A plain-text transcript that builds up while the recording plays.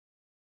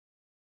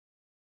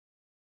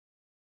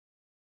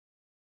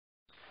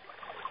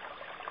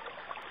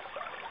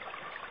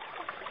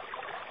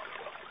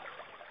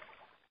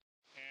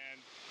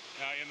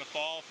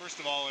fall, first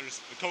of all,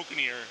 there's the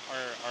kokanee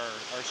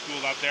are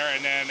schooled up there,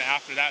 and then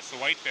after that's the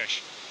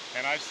whitefish.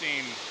 And I've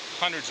seen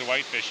hundreds of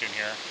whitefish in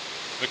here.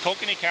 The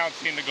kokanee counts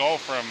seem to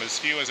go from as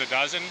few as a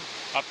dozen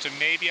up to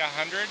maybe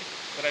 100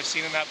 that I've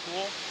seen in that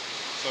pool.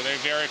 So they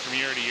vary from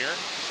year to year.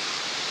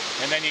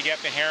 And then you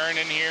get the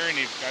heron in here, and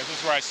this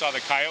is where I saw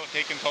the coyote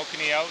taking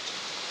kokanee out,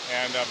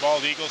 and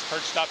bald eagles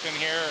perched up in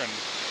here, and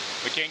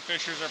the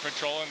kingfishers are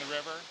patrolling the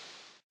river.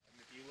 And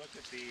if you look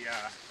at the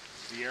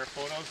air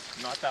photos,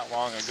 not that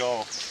long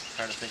ago, I'm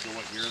trying to think of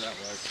what year that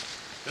was.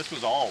 This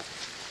was all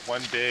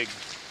one big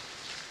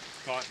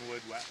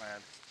cottonwood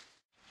wetland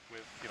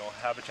with, you know,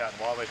 habitat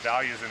and wildlife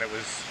values, and it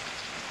was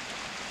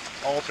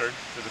altered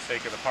for the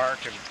sake of the park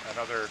and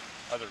other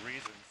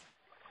reasons.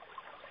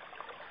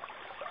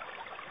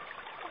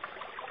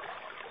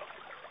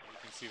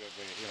 You can see that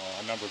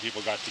a number of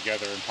people got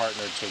together and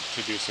partnered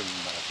to do some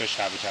fish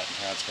habitat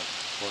enhancement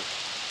work.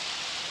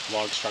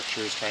 Log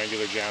structures,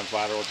 triangular jams,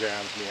 lateral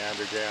jams,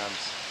 meander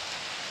jams.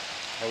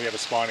 And we have a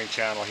spawning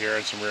channel here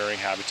and some rearing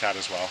habitat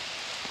as well.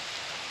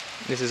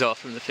 This is all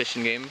from the Fish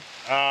and Game?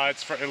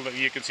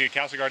 You can see a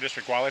Castlegar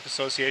District Wildlife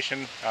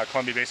Association,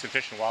 Columbia Basin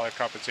Fish and Wildlife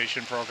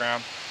Compensation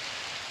Program,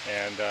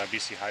 and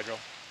BC Hydro.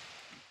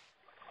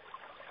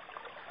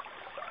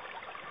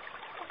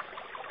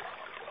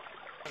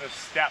 One of the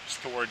steps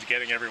towards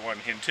getting everyone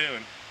in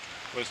tune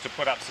was to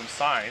put up some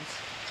signs.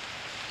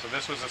 So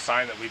this was a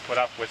sign that we put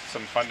up with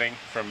some funding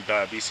from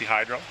BC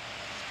Hydro,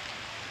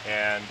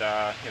 and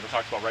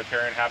talks about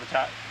riparian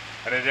habitat,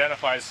 and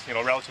identifies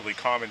relatively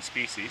common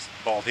species,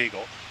 bald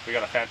eagle. We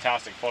got a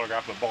fantastic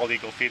photograph of a bald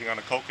eagle feeding on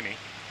a kokanee,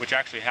 which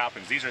actually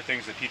happens. These are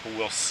things that people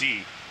will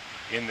see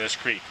in this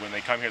creek. When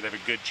they come here, they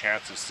have a good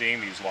chance of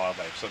seeing these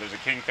wildlife. So there's a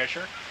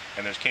kingfisher,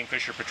 and there's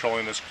kingfisher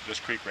patrolling this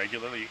creek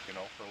regularly,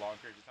 for long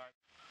periods of time.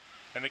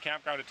 And the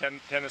campground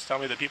attendants tell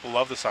me that people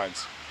love the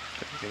signs.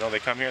 They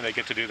come here and they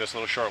get to do this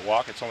little short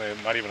walk. It's only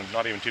not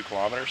even 2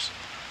 kilometers,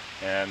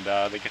 and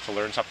they get to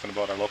learn something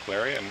about our local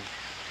area, and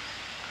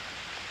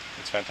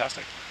it's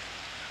fantastic.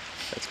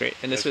 That's great.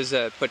 And this was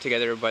put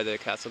together by the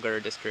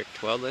Castlegar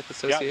District Wildlife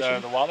Association? Yeah,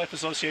 the Wildlife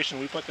Association,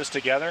 we put this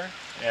together,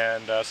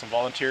 and some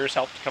volunteers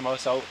helped come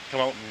out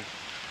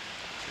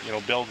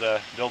and build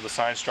the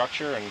sign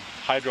structure, and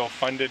Hydro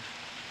funded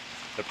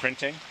the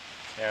printing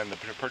and the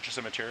purchase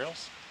of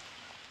materials.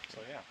 So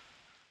yeah,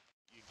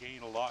 you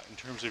gain a lot in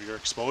terms of your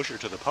exposure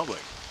to the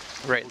public.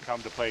 Right. People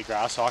come to play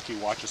grass hockey,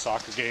 watch a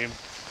soccer game,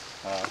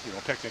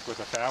 picnic with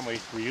a family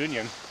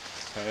reunion,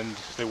 and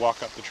they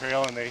walk up the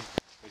trail and they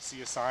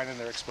see a sign and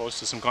they're exposed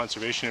to some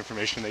conservation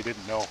information they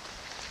didn't know.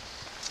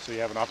 So you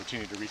have an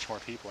opportunity to reach more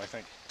people, I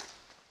think.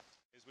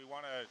 We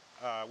want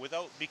to,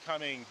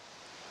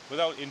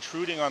 without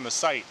intruding on the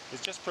site,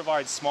 it just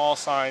provides small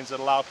signs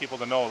that allow people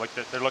to know, like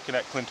that they're looking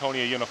at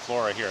Clintonia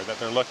uniflora here, that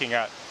they're looking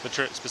at the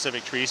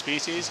specific tree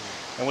species,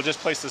 and we'll just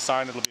place the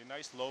sign. It'll be a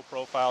nice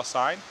low-profile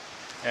sign,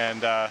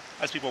 and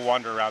as people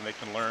wander around, they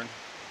can learn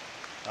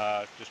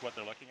just what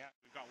they're looking at.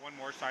 We've got one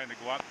more sign to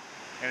go up,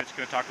 and it's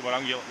going to talk about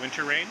ungulate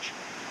winter range.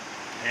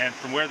 And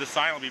from where the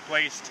sign will be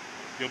placed,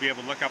 you'll be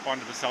able to look up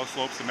onto the south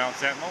slopes of Mount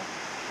Sentinel,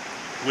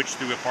 which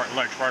through a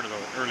large part of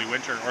the early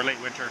winter or late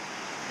winter,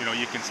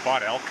 you can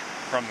spot elk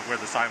from where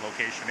the sign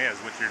location is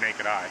with your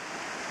naked eye,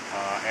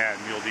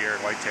 and mule deer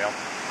and whitetail.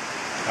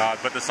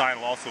 But the sign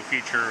will also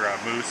feature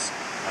moose,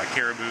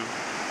 caribou,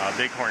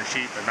 bighorn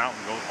sheep, and mountain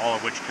goat, all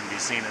of which can be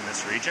seen in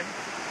this region.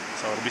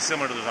 So it'll be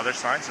similar to those other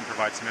signs and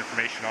provide some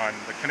information on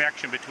the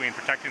connection between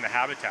protecting the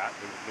habitat,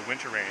 the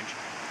winter range,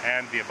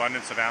 and the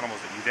abundance of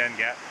animals that you then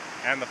get,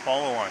 and the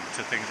follow-on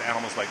to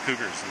animals like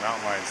cougars and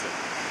mountain lions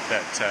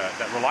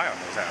that rely on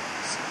those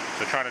animals.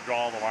 So trying to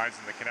draw all the lines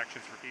and the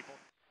connections for people.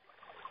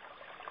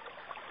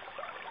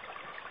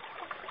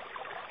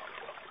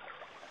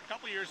 A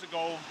couple years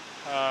ago,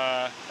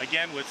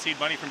 again with seed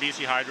money from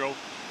BC Hydro,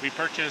 we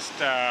purchased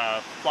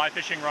fly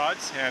fishing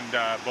rods and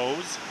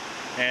bows,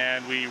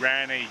 and we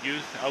ran a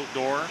youth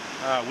outdoor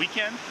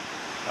weekend,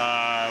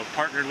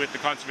 partnered with the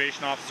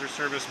Conservation Officer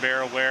Service,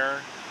 Bear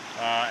Aware,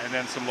 and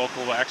then some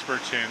local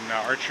experts in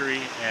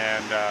archery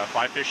and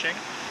fly fishing.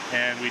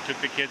 And we took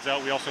the kids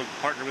out. We also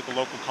partnered with the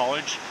local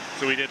college,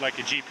 so we did like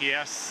a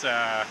GPS,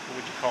 what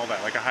would you call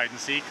that, like a hide and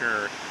seek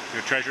or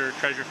treasure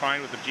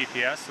find with the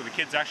GPS. So the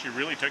kids actually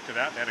really took to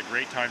that. They had a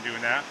great time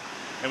doing that.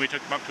 And we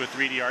took them up to a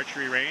 3D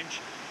archery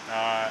range,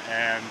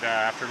 and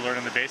after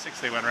learning the basics,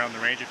 they went around the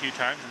range a few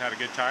times and had a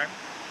good time.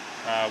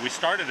 We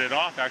started it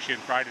off actually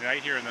on Friday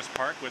night here in this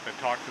park with a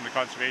talk from the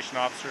Conservation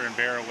Officer and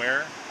Bear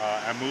Aware,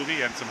 a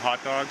movie and some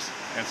hot dogs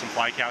and some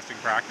fly casting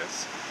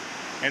practice.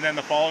 And then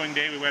the following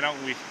day we went out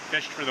and we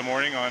fished for the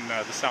morning on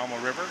the Salmo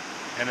River,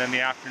 and then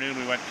the afternoon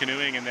we went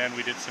canoeing, and then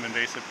we did some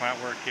invasive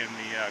plant work in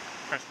the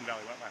Creston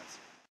Valley wetlands.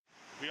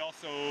 We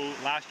also,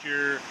 last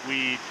year,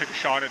 we took a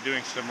shot at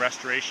doing some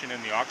restoration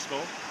in the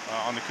oxbow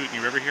on the Kootenay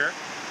River here.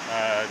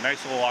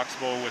 Nice little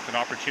oxbow with an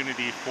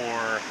opportunity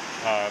for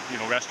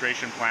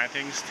restoration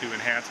plantings to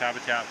enhance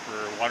habitat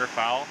for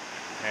waterfowl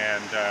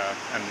and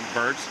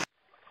birds.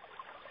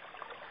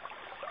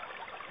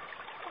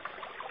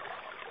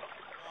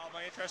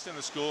 My interest in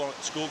the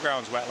school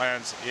grounds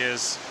wetlands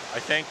is, I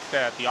think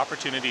that the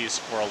opportunities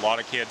for a lot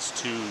of kids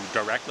to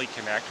directly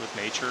connect with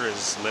nature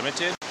is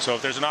limited. So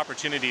if there's an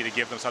opportunity to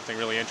give them something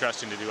really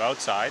interesting to do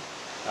outside,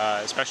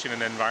 especially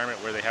in an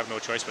environment where they have no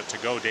choice but to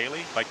go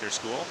daily, like their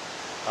school,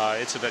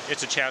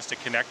 it's a chance to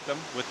connect them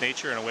with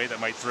nature in a way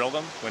that might thrill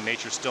them when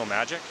nature's still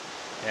magic.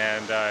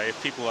 And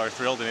if people are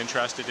thrilled and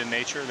interested in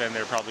nature, then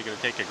they're probably going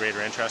to take a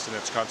greater interest in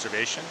its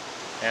conservation,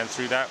 and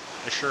through that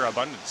assure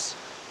abundance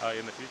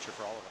in the future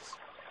for all of us.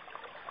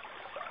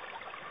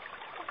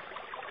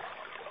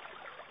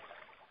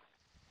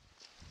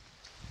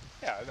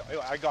 Yeah,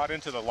 I got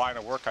into the line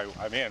of work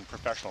I'm in,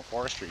 professional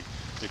forestry,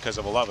 because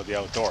of a love of the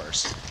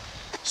outdoors.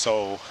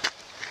 So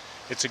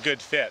it's a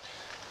good fit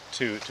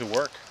to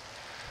work,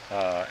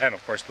 and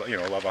of course, you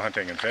know, love of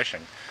hunting and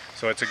fishing.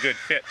 So it's a good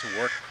fit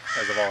to work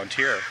as a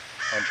volunteer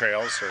on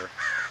trails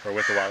or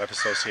with the Wildlife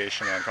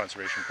Association on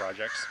conservation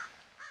projects.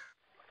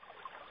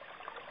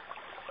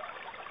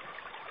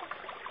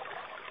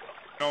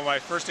 You know, my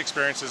first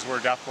experiences were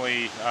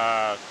definitely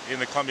in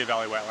the Columbia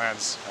Valley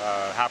wetlands,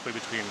 halfway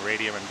between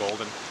Radium and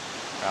Golden.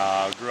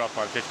 Grew up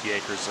on 50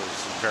 acres, so I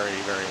was very,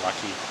 very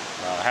lucky.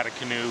 Had a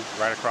canoe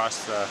right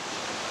across the,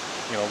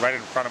 right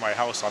in front of my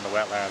house on the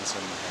wetlands,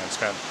 and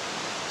spent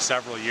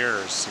several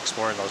years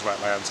exploring those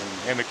wetlands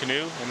in the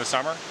canoe in the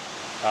summer,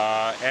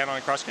 and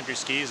on cross-country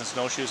skis and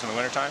snowshoes in the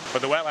wintertime.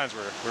 But the wetlands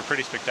were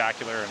pretty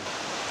spectacular,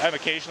 and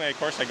occasionally, of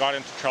course, I got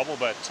into trouble,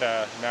 but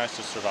managed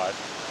to survive.